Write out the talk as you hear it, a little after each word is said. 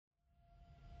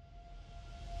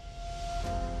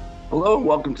Hello, and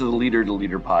welcome to the Leader to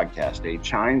Leader podcast, a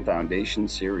CHIME Foundation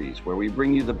series where we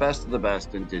bring you the best of the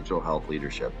best in digital health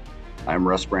leadership. I'm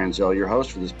Russ Branzell, your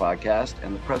host for this podcast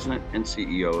and the president and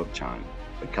CEO of CHIME,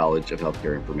 the College of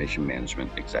Healthcare Information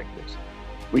Management Executives.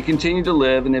 We continue to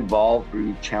live and evolve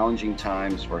through challenging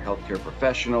times for healthcare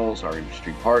professionals, our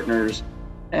industry partners,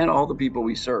 and all the people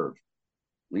we serve.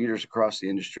 Leaders across the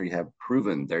industry have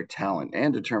proven their talent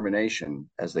and determination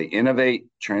as they innovate,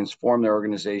 transform their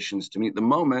organizations to meet the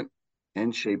moment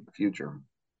and shape the future.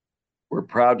 We're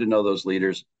proud to know those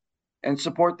leaders and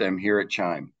support them here at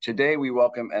CHIME. Today, we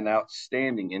welcome an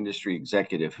outstanding industry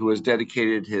executive who has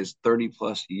dedicated his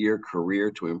 30-plus year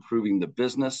career to improving the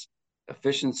business,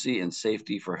 efficiency, and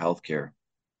safety for healthcare.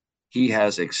 He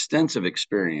has extensive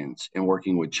experience in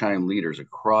working with CHIME leaders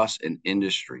across an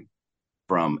industry,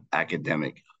 from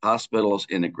academic hospitals,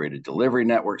 integrated delivery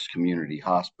networks, community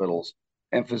hospitals,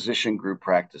 and physician group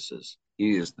practices.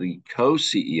 He is the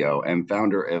co-CEO and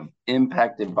founder of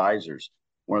Impact Advisors,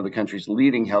 one of the country's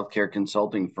leading healthcare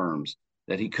consulting firms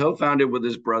that he co-founded with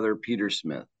his brother, Peter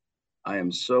Smith. I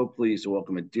am so pleased to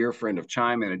welcome a dear friend of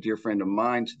CHIME and a dear friend of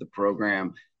mine to the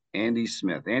program, Andy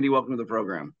Smith. Andy, welcome to the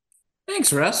program.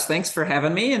 Thanks, Russ. Thanks for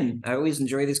having me. And I always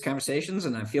enjoy these conversations,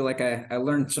 and I feel like I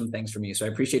learned some things from you. So I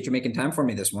appreciate you making time for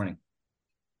me this morning.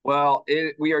 Well,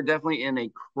 we are definitely in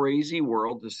a crazy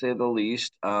world, to say the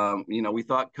least. We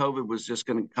thought COVID was just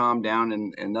going to calm down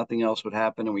and nothing else would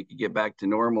happen and we could get back to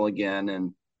normal again.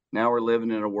 And now we're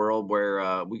living in a world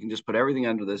where we can just put everything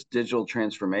under this digital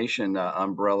transformation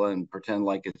umbrella and pretend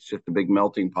like it's just a big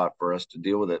melting pot for us to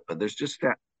deal with it. But there's just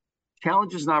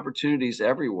challenges and opportunities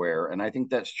everywhere. And I think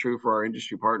that's true for our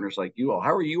industry partners like you all.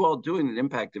 How are you all doing at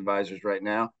Impact Advisors right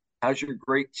now? How's your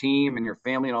great team and your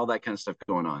family and all that kind of stuff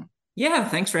going on? Yeah,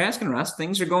 thanks for asking, Russ.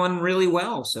 Things are going really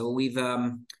well. So we've,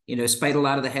 despite a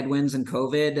lot of the headwinds and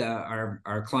COVID,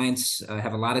 our clients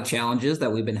have a lot of challenges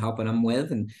that we've been helping them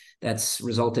with, and that's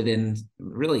resulted in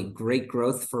really great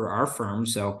growth for our firm.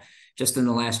 So just in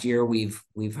the last year, we've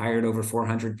hired over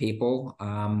 400 people.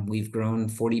 We've grown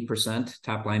 40%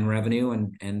 top line revenue,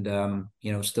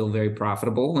 and still very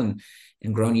profitable and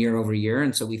grown year over year.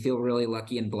 And so we feel really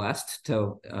lucky and blessed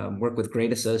to work with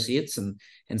great associates and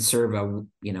serve a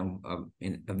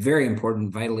very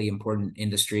important, vitally important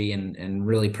industry, and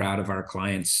really proud of our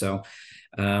clients. So,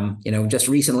 just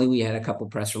recently we had a couple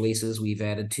press releases. We've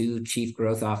added 2 chief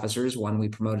growth officers, one we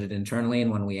promoted internally and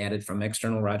one we added from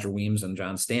external, Roger Weems and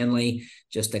John Stanley,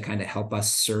 just to kind of help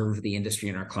us serve the industry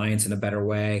and our clients in a better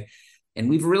way. And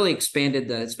we've really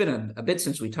expanded it's been a bit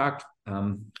since we talked,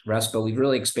 Russ, but we've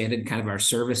really expanded kind of our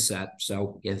service set.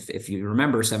 So if you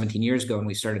remember 17 years ago when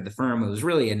we started the firm, it was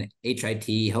really an HIT,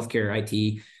 healthcare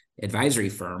IT advisory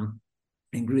firm,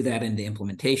 and grew that into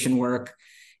implementation work.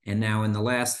 And now in the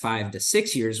last 5 to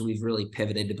 6 years, we've really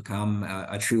pivoted to become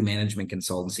a true management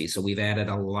consultancy. So we've added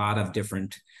a lot of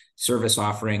different service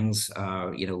offerings,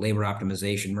 labor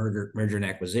optimization, merger and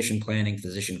acquisition planning,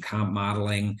 physician comp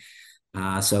modeling.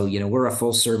 So we're a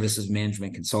full services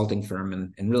management consulting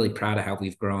firm, and really proud of how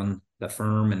we've grown the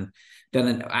firm and done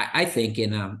it, I think,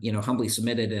 in humbly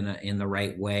submitted in the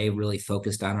right way, really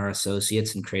focused on our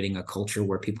associates and creating a culture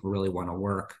where people really want to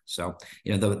work. So,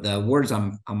 the words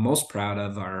I'm most proud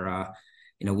of are,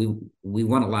 we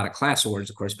won a lot of class awards,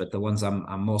 of course, but the ones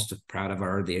I'm most proud of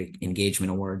are the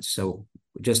engagement awards. So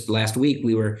just last week,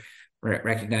 we were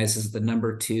recognized as the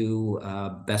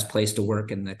 #2 best place to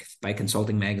work by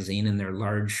Consulting Magazine in their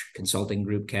large consulting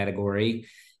group category.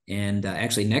 And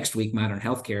actually next week, Modern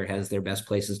Healthcare has their best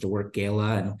places to work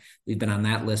gala, and we've been on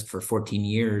that list for 14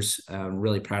 years.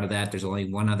 Really proud of that. There's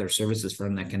only one other services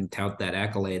firm that can tout that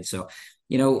accolade. So,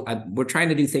 we're trying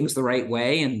to do things the right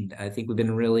way, and I think we've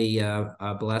been really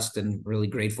blessed and really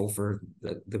grateful for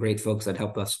the great folks that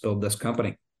helped us build this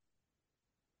company.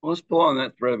 Well, let's pull on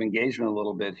that thread of engagement a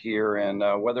little bit here,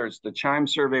 and whether it's the CHIME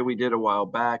survey we did a while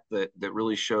back that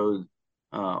really showed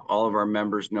all of our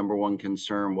members' #1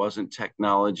 concern wasn't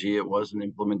technology, it wasn't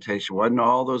implementation, wasn't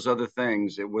all those other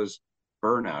things. It was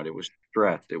burnout, it was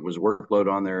stress, it was workload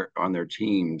on their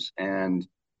teams, and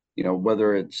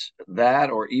whether it's that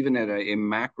or even at a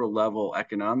macro level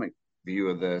economic view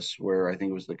of this, where I think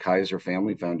it was the Kaiser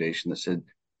Family Foundation that said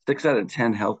 6 out of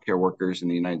 10 healthcare workers in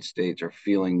the United States are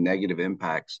feeling negative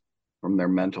impacts from their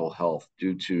mental health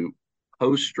due to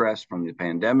post-stress from the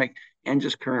pandemic and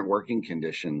just current working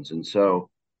conditions. And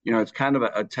so, it's kind of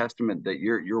a testament that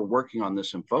you're working on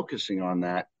this and focusing on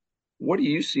that. What do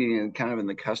you see in kind of in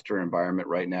the customer environment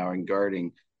right now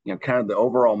regarding, kind of the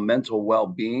overall mental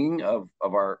well-being of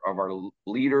our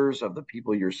leaders, of the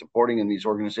people you're supporting in these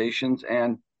organizations,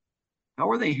 and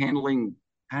how are they handling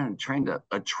kind of trying to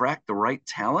attract the right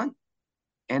talent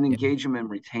and engage them and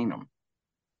retain them?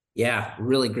 Yeah,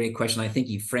 really great question. I think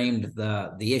you framed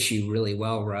the issue really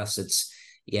well, Russ.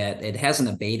 It hasn't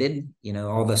abated,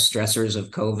 all the stressors of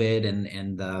COVID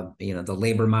and the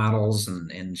labor models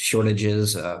and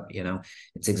shortages,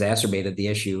 it's exacerbated the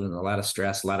issue, and a lot of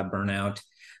stress, a lot of burnout.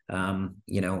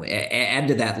 Add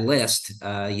to that list,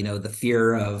 the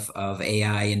fear of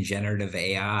AI and generative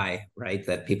AI, right?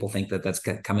 That people think that that's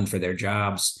coming for their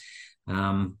jobs.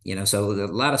 So a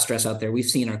lot of stress out there. We've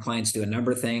seen our clients do a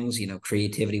number of things,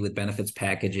 creativity with benefits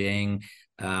packaging.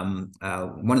 One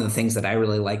of the things that I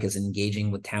really like is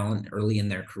engaging with talent early in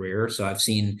their career. So I've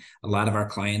seen a lot of our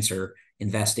clients are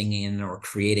investing in or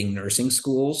creating nursing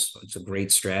schools. It's a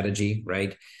great strategy,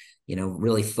 right?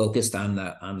 Really focused on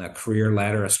the career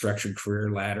ladder, a structured career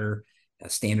ladder,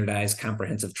 standardized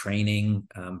comprehensive training,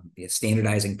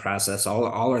 standardizing process.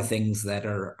 All are things that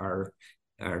are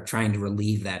trying to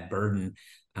relieve that burden.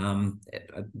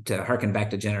 To harken back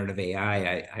to generative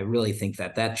AI, I really think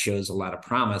that shows a lot of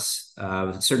promise.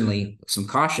 Certainly some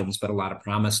cautions, but a lot of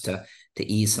promise to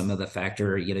ease some of the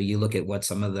factor. You look at what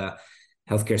some of the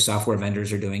healthcare software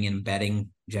vendors are doing, embedding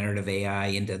generative AI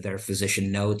into their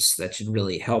physician notes. That should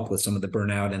really help with some of the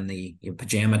burnout and the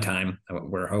pajama time,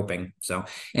 we're hoping. So,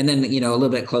 and then, a little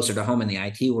bit closer to home in the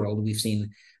IT world, we've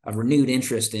seen a renewed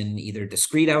interest in either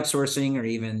discrete outsourcing or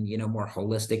even, more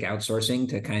holistic outsourcing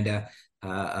to kind of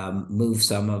move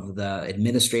some of the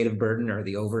administrative burden or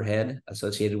the overhead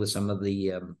associated with some of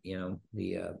the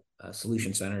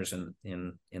solution centers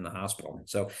in the hospital.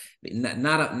 So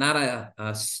not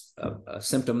a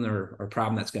symptom or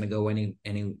problem that's going to go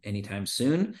anytime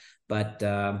soon. But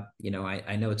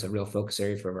I know it's a real focus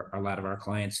area for a lot of our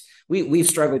clients. We've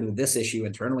struggled with this issue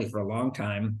internally for a long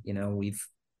time.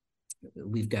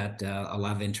 We've got a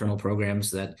lot of internal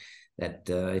programs that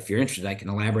if you're interested, I can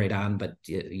elaborate on, but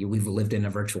we've lived in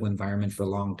a virtual environment for a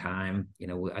long time.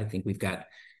 I think we've got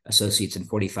associates in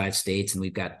 45 states, and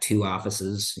we've got 2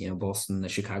 offices, both in the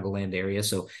Chicagoland area.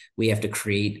 So we have to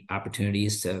create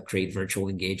opportunities to create virtual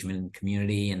engagement in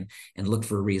community and look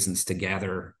for reasons to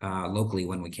gather locally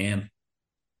when we can.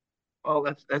 Well,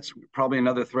 that's probably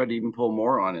another thread to even pull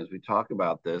more on as we talk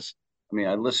about this. I mean,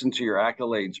 I listened to your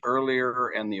accolades earlier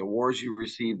and the awards you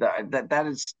received.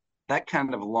 That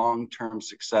kind of long-term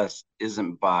success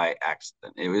isn't by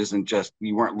accident. It isn't just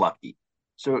you weren't lucky.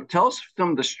 So tell us some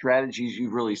of the strategies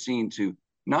you've really seen to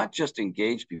not just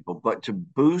engage people, but to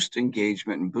boost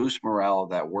engagement and boost morale of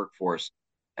that workforce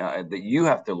that you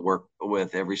have to work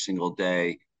with every single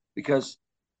day, because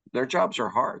their jobs are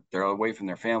hard. They're away from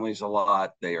their families a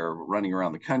lot. They are running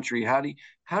around the country. How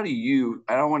do you,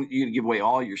 I don't want you to give away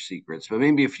all your secrets, but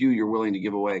maybe a few you're willing to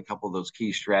give away, a couple of those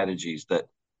key strategies that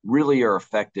really are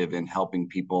effective in helping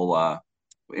people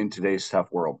in today's tough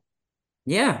world.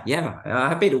 Yeah.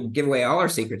 Happy to give away all our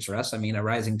secrets, Russ. I mean, a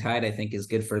rising tide, I think, is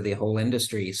good for the whole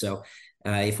industry. So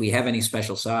if we have any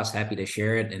special sauce, happy to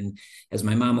share it. And as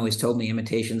my mom always told me,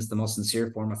 imitation is the most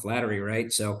sincere form of flattery,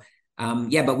 right? So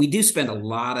but we do spend a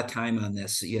lot of time on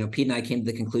this. Pete and I came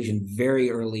to the conclusion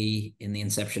very early in the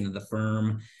inception of the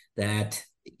firm that,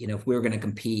 if we were going to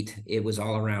compete, it was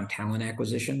all around talent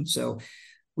acquisition. So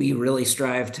we really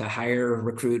strive to hire,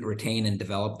 recruit, retain, and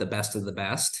develop the best of the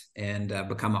best, and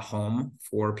become a home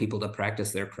for people to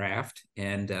practice their craft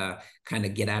and kind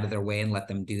of get out of their way and let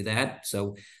them do that.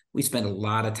 So we spent a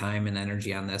lot of time and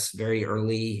energy on this. Very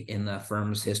early in the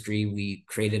firm's history, we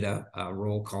created a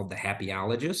role called the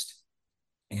happy-ologist.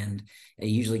 And I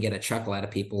usually get a chuckle out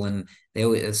of people, and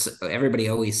everybody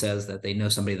always says that they know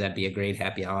somebody that'd be a great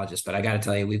happyologist. But I got to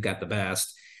tell you, we've got the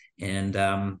best. And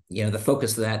the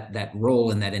focus of that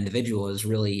role in that individual is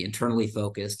really internally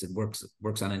focused. It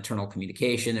works on internal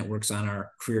communication. It works on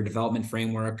our career development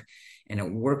framework, and it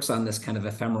works on this kind of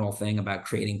ephemeral thing about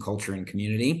creating culture and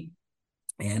community.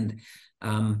 And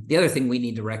the other thing we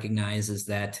need to recognize is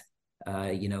that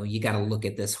you got to look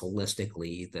at this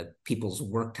holistically. That people's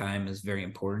work time is very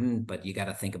important, but you got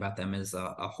to think about them as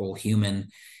a whole human.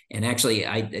 And actually,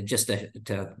 I just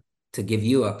to give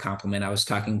you a compliment, I was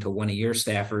talking to one of your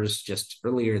staffers just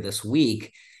earlier this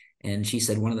week, and she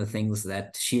said one of the things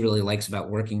that she really likes about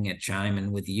working at CHIME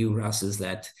and with you, Russ, is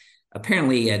that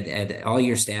apparently at all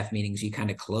your staff meetings, you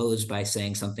kind of close by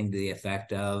saying something to the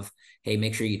effect of, hey,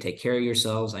 make sure you take care of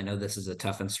yourselves. I know this is a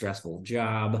tough and stressful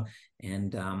job,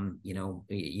 and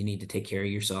you need to take care of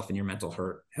yourself and your mental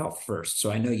health first. So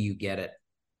I know you get it.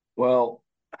 Well,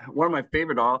 one of my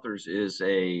favorite authors is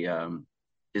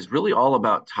really all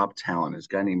about top talent. It's a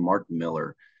guy named Mark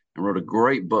Miller, and wrote a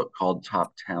great book called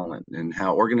Top Talent, and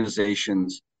how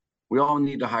organizations, we all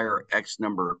need to hire X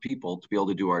number of people to be able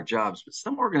to do our jobs, but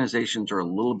some organizations are a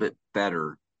little bit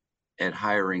better at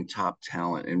hiring top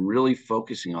talent and really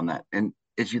focusing on that. And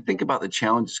as you think about the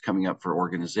challenges coming up for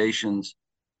organizations,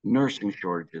 nursing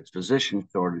shortages, physician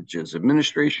shortages,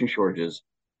 administration shortages,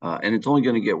 and it's only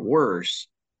going to get worse,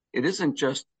 it isn't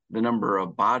just the number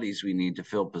of bodies we need to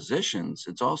fill positions.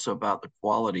 It's also about the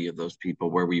quality of those people,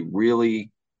 where we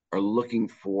really are looking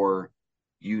for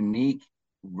unique,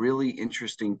 really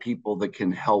interesting people that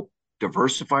can help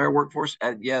diversify our workforce,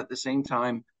 and yet at the same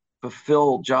time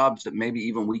fulfill jobs that maybe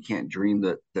even we can't dream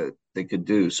that they could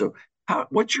do. So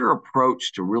what's your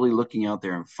approach to really looking out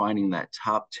there and finding that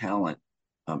top talent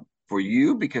for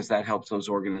you, because that helps those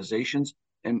organizations?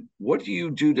 And what do you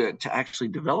do to actually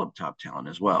develop top talent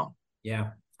as well? Yeah.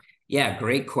 Yeah,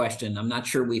 great question. I'm not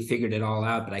sure we figured it all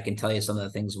out, but I can tell you some of the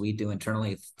things we do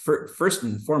internally. First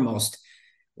and foremost,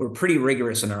 we're pretty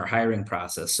rigorous in our hiring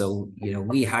process. So,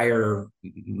 we hire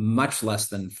much less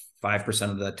than 5%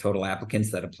 of the total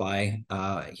applicants that apply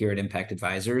here at Impact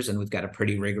Advisors, and we've got a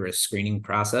pretty rigorous screening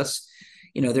process.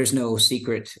 There's no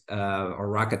secret or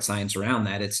rocket science around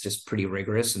that. It's just pretty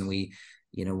rigorous, and we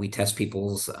test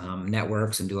people's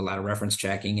networks and do a lot of reference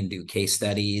checking and do case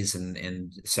studies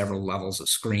and several levels of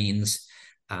screens.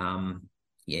 So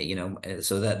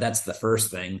that's the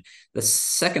first thing. The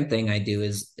second thing I do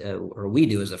is, or we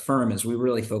do as a firm, is we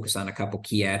really focus on a couple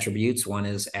key attributes. One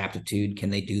is aptitude. Can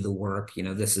they do the work?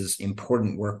 This is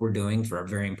important work we're doing for a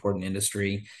very important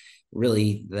industry.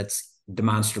 Really, that's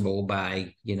demonstrable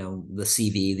by, the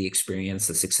CV, the experience,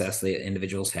 the success the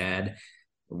individuals had.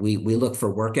 We look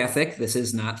for work ethic. This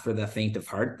is not for the faint of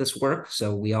heart, this work.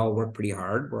 So we all work pretty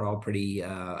hard. We're all pretty,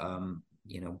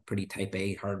 pretty type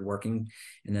A, hardworking.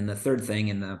 And then the third thing,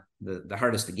 and the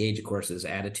hardest to gauge, of course, is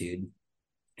attitude.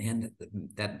 And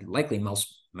that likely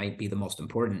might be the most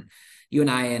important. You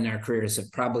and I in our careers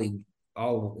have probably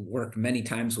all worked many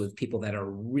times with people that are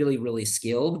really, really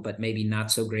skilled, but maybe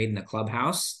not so great in the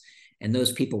clubhouse. And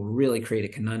those people really create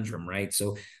a conundrum, right?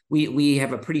 So we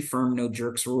have a pretty firm no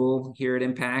jerks rule here at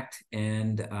Impact,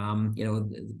 and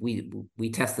we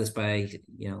test this by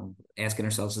asking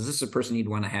ourselves, is this a person you'd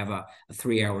want to have a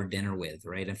 3-hour dinner with,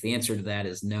 right? If the answer to that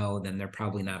is no, then they're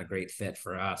probably not a great fit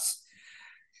for us.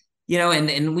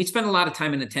 And we spend a lot of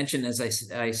time and attention, as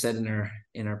I said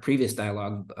in our previous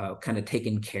dialogue, kind of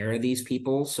taking care of these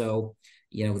people. So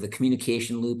the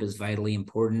communication loop is vitally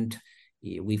important.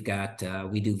 We've got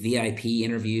we do VIP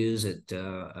interviews at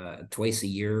twice a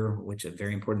year, which are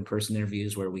very important person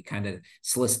interviews, where we kind of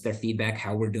solicit their feedback,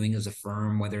 how we're doing as a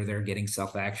firm, whether they're getting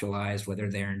self-actualized, whether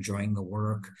they're enjoying the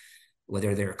work,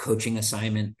 whether their coaching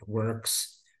assignment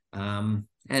works. And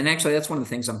actually, that's one of the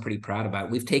things I'm pretty proud about.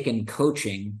 We've taken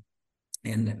coaching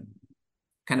and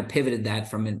kind of pivoted that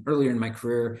from earlier in my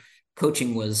career.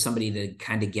 Coaching was somebody to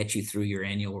kind of get you through your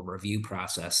annual review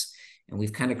process. And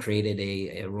we've kind of created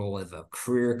a role of a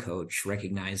career coach,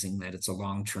 recognizing that it's a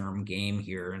long-term game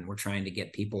here, and we're trying to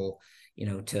get people,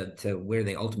 to where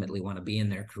they ultimately want to be in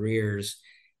their careers.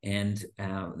 And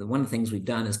one of the things we've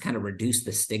done is kind of reduce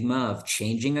the stigma of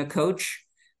changing a coach.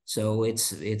 So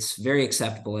it's very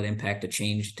acceptable at Impact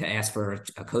to ask for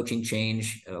a coaching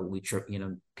change.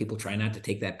 People try not to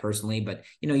take that personally, but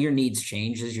your needs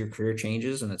change as your career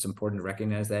changes, and it's important to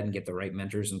recognize that and get the right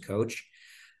mentors and coach.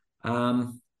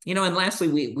 And lastly,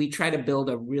 we try to build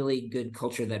a really good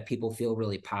culture that people feel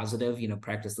really positive,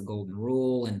 practice the golden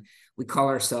rule. And we call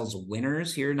ourselves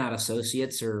winners here, not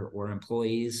associates or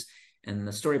employees. And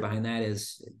the story behind that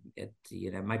is at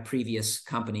my previous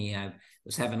company, I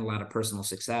was having a lot of personal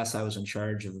success. I was in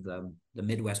charge of the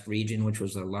Midwest region, which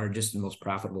was the largest and most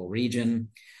profitable region,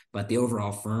 but the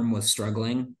overall firm was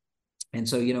struggling. And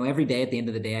so, every day at the end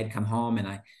of the day, I'd come home and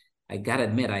I got to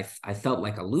admit, I felt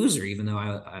like a loser, even though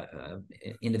I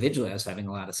individually I was having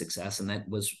a lot of success. And that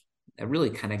really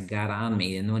kind of got on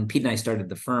me. And when Pete and I started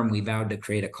the firm, we vowed to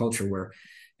create a culture where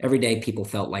every day people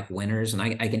felt like winners. And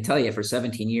I can tell you for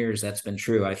 17 years, that's been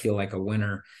true. I feel like a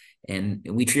winner. And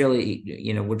we truly,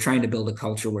 we're trying to build a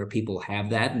culture where people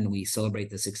have that, and we celebrate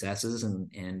the successes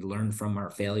and learn from our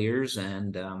failures,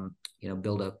 and,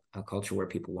 build a culture where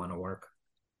people want to work.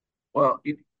 Well,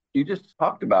 you just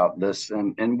talked about this,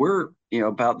 and we're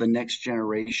about the next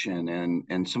generation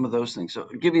and some of those things. So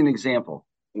I'll give you an example.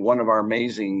 One of our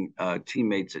amazing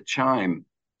teammates at CHIME,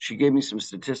 she gave me some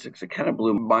statistics that kind of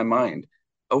blew my mind.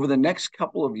 Over the next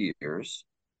couple of years,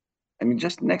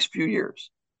 just next few years,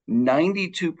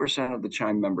 92% of the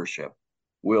CHIME membership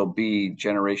will be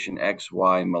Generation X,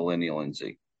 Y, Millennial, and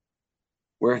Z.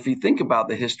 Where if you think about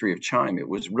the history of CHIME, it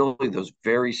was really those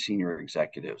very senior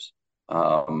executives,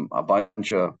 a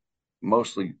bunch of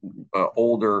mostly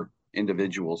older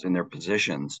individuals in their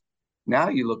positions. Now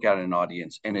you look at an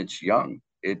audience and it's young.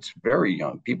 it's very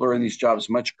young. People are in these jobs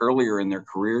much earlier in their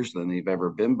careers than they've ever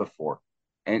been before.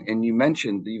 And you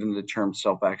mentioned even the term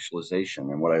self-actualization.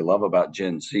 And what I love about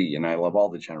Gen Z, and I love all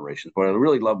the generations, what I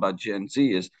really love about Gen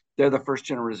Z is they're the first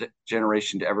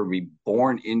generation to ever be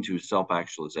born into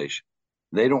self-actualization.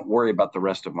 They don't worry about the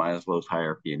rest of Maslow's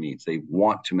hierarchy of needs. They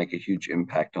want to make a huge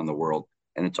impact on the world.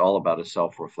 And it's all about a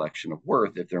self-reflection of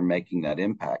worth if they're making that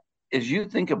impact. As you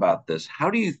think about this, how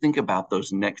do you think about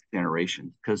those next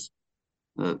generations? Because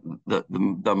the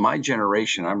my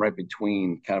generation, I'm right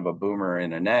between kind of a boomer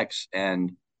and an X,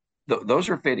 and those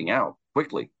are fading out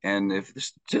quickly. And if the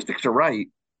statistics are right,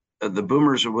 the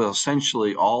boomers will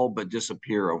essentially all but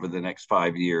disappear over the next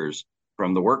 5 years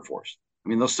from the workforce. I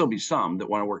mean, there'll still be some that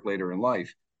want to work later in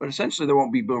life, but essentially there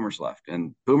won't be boomers left.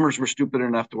 And boomers were stupid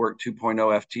enough to work 2.0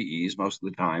 FTEs most of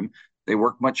the time. They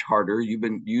work much harder. You've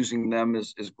been using them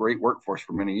as great workforce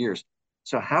for many years.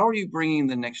 So how are you bringing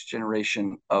the next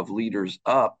generation of leaders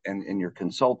up and your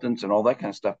consultants and all that kind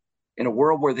of stuff in a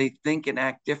world where they think and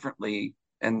act differently?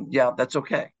 And yeah, that's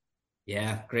okay.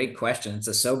 Yeah, great question. It's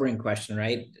a sobering question,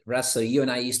 right, Russ? So you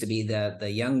and I used to be the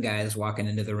young guys walking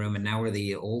into the room, and now we're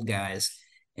the old guys.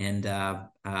 And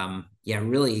yeah,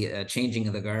 really a changing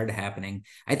of the guard happening.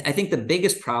 I think the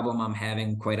biggest problem I'm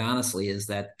having, quite honestly, is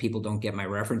that people don't get my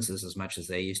references as much as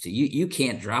they used to. You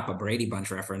can't drop a Brady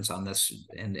Bunch reference on this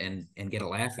and get a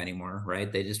laugh anymore,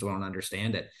 right? They just won't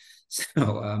understand it.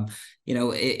 So,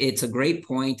 it's a great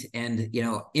point. And,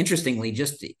 interestingly,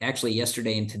 just actually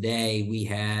yesterday and today, we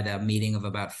had a meeting of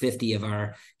about 50 of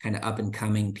our kind of up and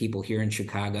coming people here in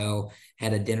Chicago,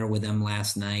 had a dinner with them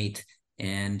last night.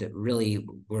 And really,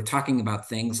 we're talking about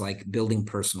things like building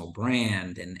personal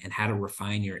brand and how to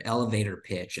refine your elevator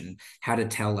pitch and how to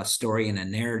tell a story and a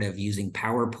narrative using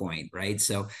PowerPoint, right?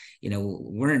 So,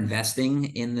 we're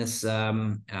investing in this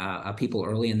people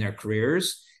early in their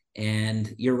careers. And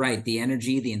you're right, the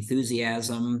energy, the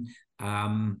enthusiasm,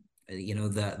 the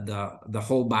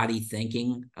whole body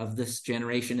thinking of this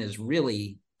generation is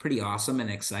really pretty awesome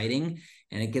and exciting.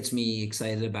 And it gets me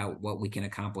excited about what we can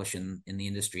accomplish in the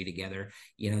industry together.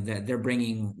 They're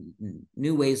bringing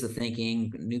new ways of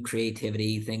thinking, new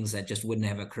creativity, things that just wouldn't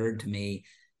have occurred to me.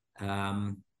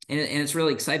 And it's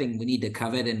really exciting. We need to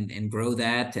covet and grow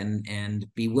that and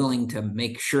be willing to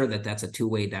make sure that that's a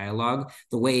two-way dialogue.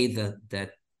 The way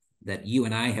that you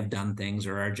and I have done things,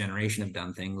 or our generation have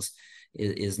done things,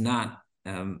 is not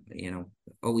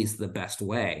always the best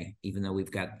way, even though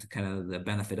we've got kind of the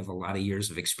benefit of a lot of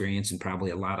years of experience and probably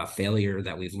a lot of failure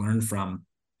that we've learned from.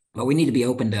 But we need to be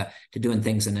open to doing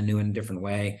things in a new and different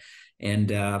way. And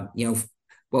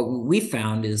what we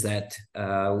found is that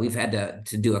we've had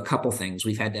to do a couple things.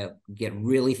 We've had to get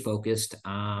really focused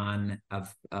on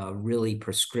a really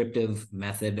prescriptive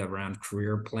method around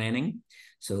career planning.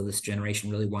 So this generation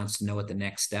really wants to know what the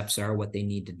next steps are, what they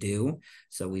need to do.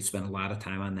 So we've spent a lot of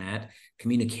time on that.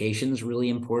 Communication is really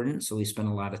important. So we spend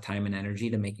a lot of time and energy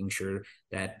to making sure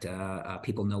that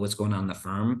people know what's going on in the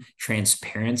firm.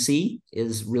 Transparency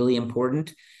is really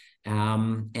important.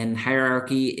 And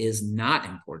hierarchy is not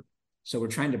important. So we're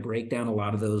trying to break down a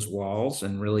lot of those walls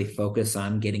and really focus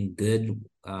on getting good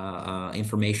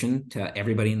information to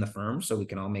everybody in the firm so we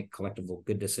can all make collectively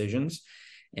good decisions.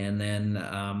 And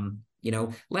then,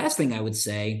 last thing I would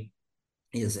say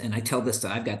is, and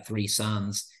I've got 3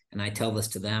 sons, and I tell this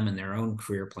to them in their own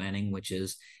career planning, which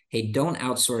is, hey, don't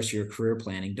outsource your career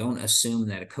planning. Don't assume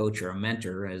that a coach or a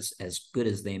mentor, as good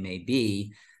as they may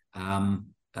be,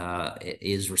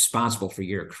 is responsible for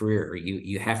your career.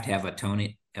 You have to have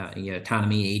autonomy,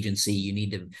 agency. You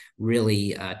need to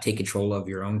really take control of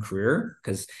your own career,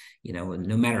 because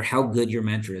no matter how good your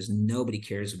mentor is, nobody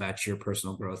cares about your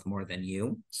personal growth more than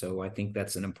you. So I think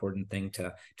that's an important thing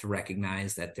to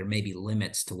recognize, that there may be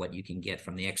limits to what you can get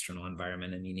from the external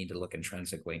environment, and you need to look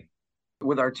intrinsically.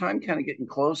 With our time kind of getting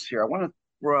close here, I want to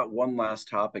throw out one last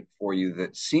topic for you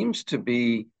that seems to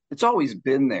be, it's always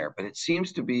been there, but it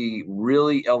seems to be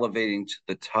really elevating to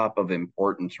the top of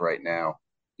importance right now.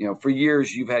 For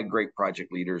years, you've had great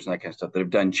project leaders and that kind of stuff that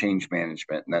have done change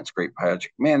management, and that's great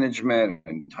project management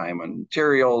and time on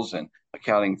materials and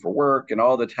accounting for work and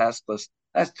all the task lists.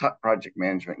 That's top project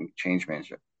management and change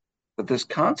management. But this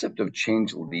concept of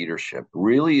change leadership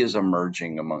really is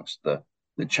emerging amongst the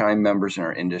CHIME members in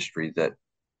our industry, that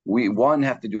we, one,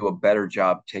 have to do a better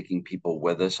job taking people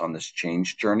with us on this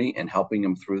change journey and helping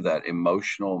them through that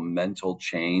emotional, mental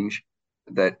change,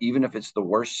 that even if it's the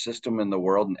worst system in the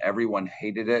world and everyone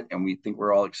hated it and we think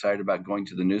we're all excited about going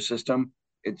to the new system,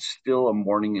 it's still a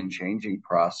mourning and changing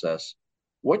process.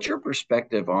 What's your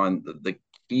perspective on the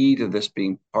key to this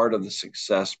being part of the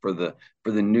success for the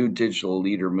new digital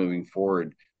leader moving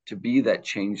forward, to be that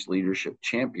change leadership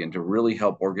champion to really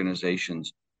help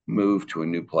organizations move to a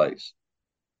new place?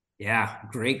 Yeah,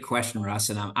 great question, Russ.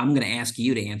 And I'm going to ask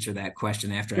you to answer that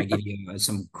question after I give you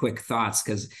some quick thoughts,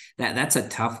 because that's a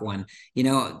tough one.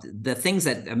 The things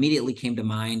that immediately came to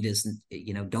mind is,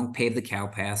 don't pave the cow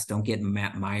paths, don't get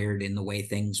mired in the way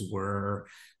things were,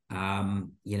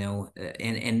 and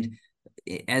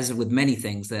as with many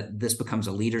things, that this becomes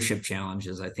a leadership challenge,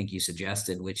 as I think you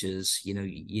suggested, which is, you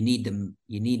need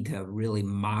to really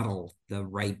model the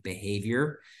right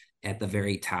behavior at the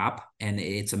very top. And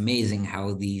it's amazing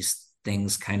how these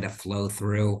things kind of flow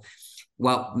through.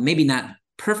 Well, maybe not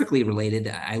perfectly related.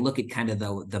 I look at kind of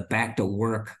the back to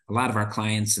work. A lot of our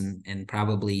clients and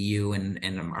probably you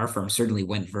and our firm certainly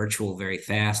went virtual very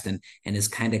fast and is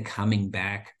kind of coming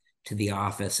back to the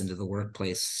office and to the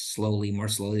workplace slowly, more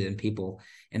slowly than people.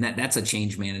 And that's a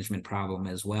change management problem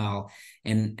as well.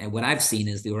 And what I've seen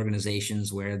is the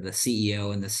organizations where the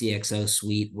CEO and the CXO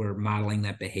suite were modeling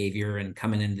that behavior and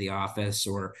coming into the office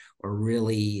or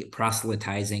really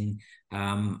proselytizing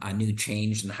a new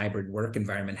change in the hybrid work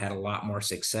environment had a lot more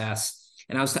success.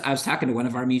 And I was talking to one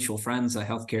of our mutual friends, a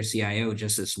healthcare CIO,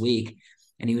 just this week,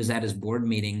 and he was at his board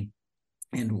meeting,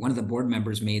 and one of the board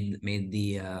members made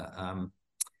the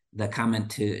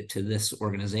comment to this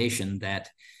organization that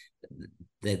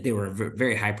they were a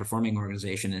very high performing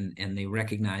organization, and they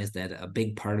recognized that a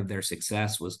big part of their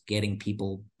success was getting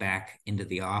people back into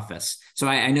the office. So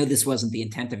I know this wasn't the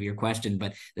intent of your question,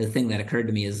 but the thing that occurred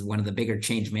to me is one of the bigger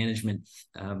change management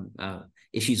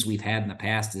issues we've had in the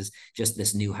past is just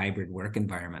this new hybrid work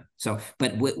environment. So,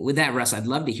 but with that, Russ, I'd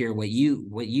love to hear what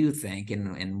you think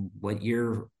and what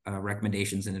your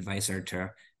recommendations and advice are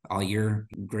to all your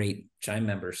great CHIME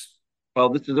members.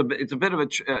 Well, it's a bit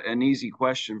of an easy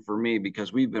question for me,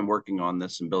 because we've been working on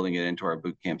this and building it into our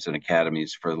boot camps and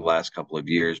academies for the last couple of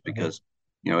years, because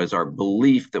it's our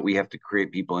belief that we have to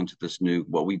create people into this new,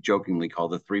 what we jokingly call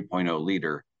the 3.0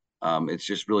 leader. It's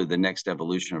just really the next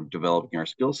evolution of developing our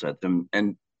skill sets.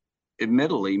 And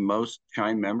admittedly, most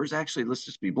CHIME members, actually, let's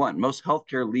just be blunt, most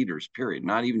healthcare leaders, period,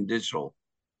 not even digital,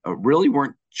 really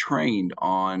weren't trained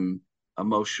on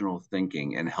emotional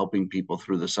thinking and helping people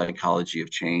through the psychology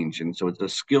of change. And so it's a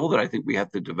skill that I think we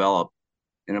have to develop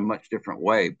in a much different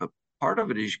way. But part of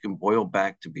it is you can boil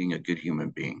back to being a good human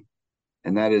being.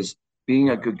 And that is being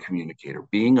a good communicator,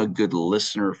 being a good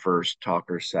listener first,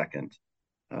 talker second,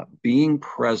 being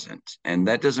present. And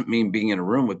that doesn't mean being in a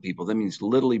room with people. That means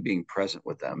literally being present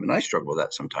with them. And I struggle with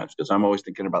that sometimes because I'm always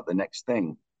thinking about the next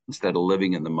thing instead of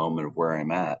living in the moment of where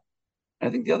I'm at. I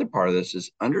think the other part of this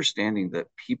is understanding that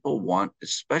people want,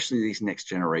 especially these next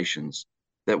generations,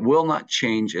 that will not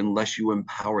change unless you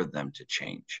empower them to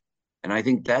change. And I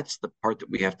think that's the part that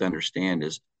we have to understand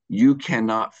is you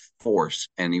cannot force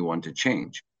anyone to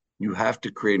change. You have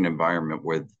to create an environment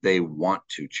where they want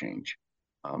to change.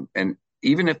 And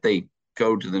even if they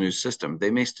go to the new system,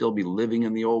 they may still be living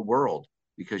in the old world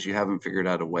because you haven't figured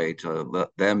out a way to let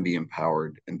them be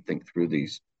empowered and think through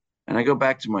these. And I go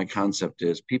back to my concept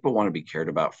is people want to be cared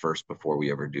about first before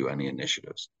we ever do any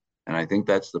initiatives. And I think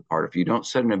that's the part. If you don't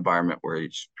set an environment where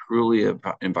it's truly an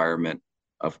environment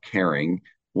of caring,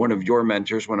 one of your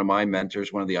mentors, one of my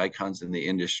mentors, one of the icons in the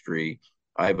industry,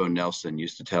 Ivo Nelson,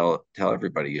 used to tell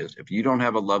everybody is, if you don't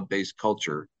have a love-based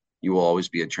culture, you will always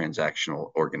be a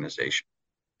transactional organization.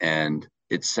 And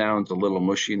it sounds a little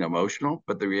mushy and emotional,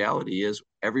 but the reality is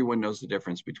everyone knows the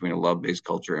difference between a love-based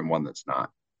culture and one that's not.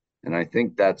 And I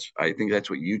think that's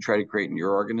what you try to create in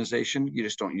your organization. You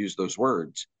just don't use those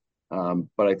words.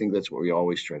 But I think that's what we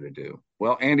always try to do.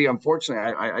 Well, Andy,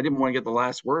 unfortunately, I didn't want to get the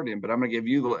last word in, but I'm going to give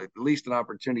you at least an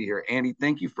opportunity here. Andy,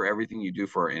 thank you for everything you do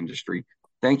for our industry.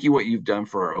 Thank you what you've done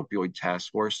for our opioid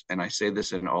task force. And I say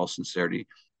this in all sincerity.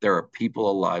 There are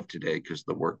people alive today because of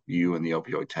the work you and the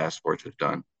opioid task force have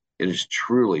done. It is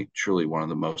truly, truly one of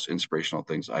the most inspirational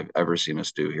things I've ever seen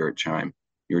us do here at CHIME.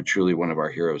 You're truly one of our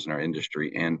heroes in our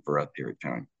industry and for us here at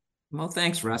CHIME. Well,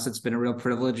 thanks, Russ. It's been a real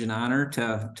privilege and honor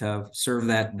to serve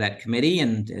that committee,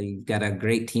 and you've got a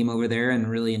great team over there, and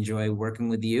really enjoy working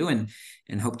with you, and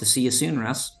hope to see you soon,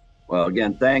 Russ. Well,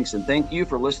 again, thanks, and thank you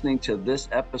for listening to this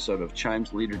episode of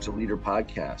CHIME's Leader to Leader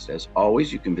podcast. As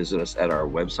always, you can visit us at our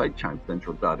website,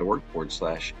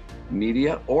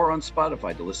 chimecentral.org/media, or on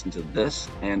Spotify to listen to this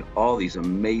and all these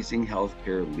amazing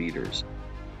healthcare leaders.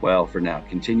 Well, for now,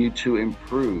 continue to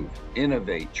improve,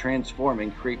 innovate, transform,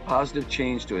 and create positive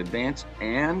change to advance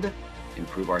and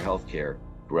improve our healthcare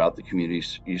throughout the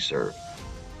communities you serve.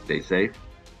 Stay safe,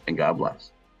 and God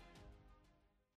bless.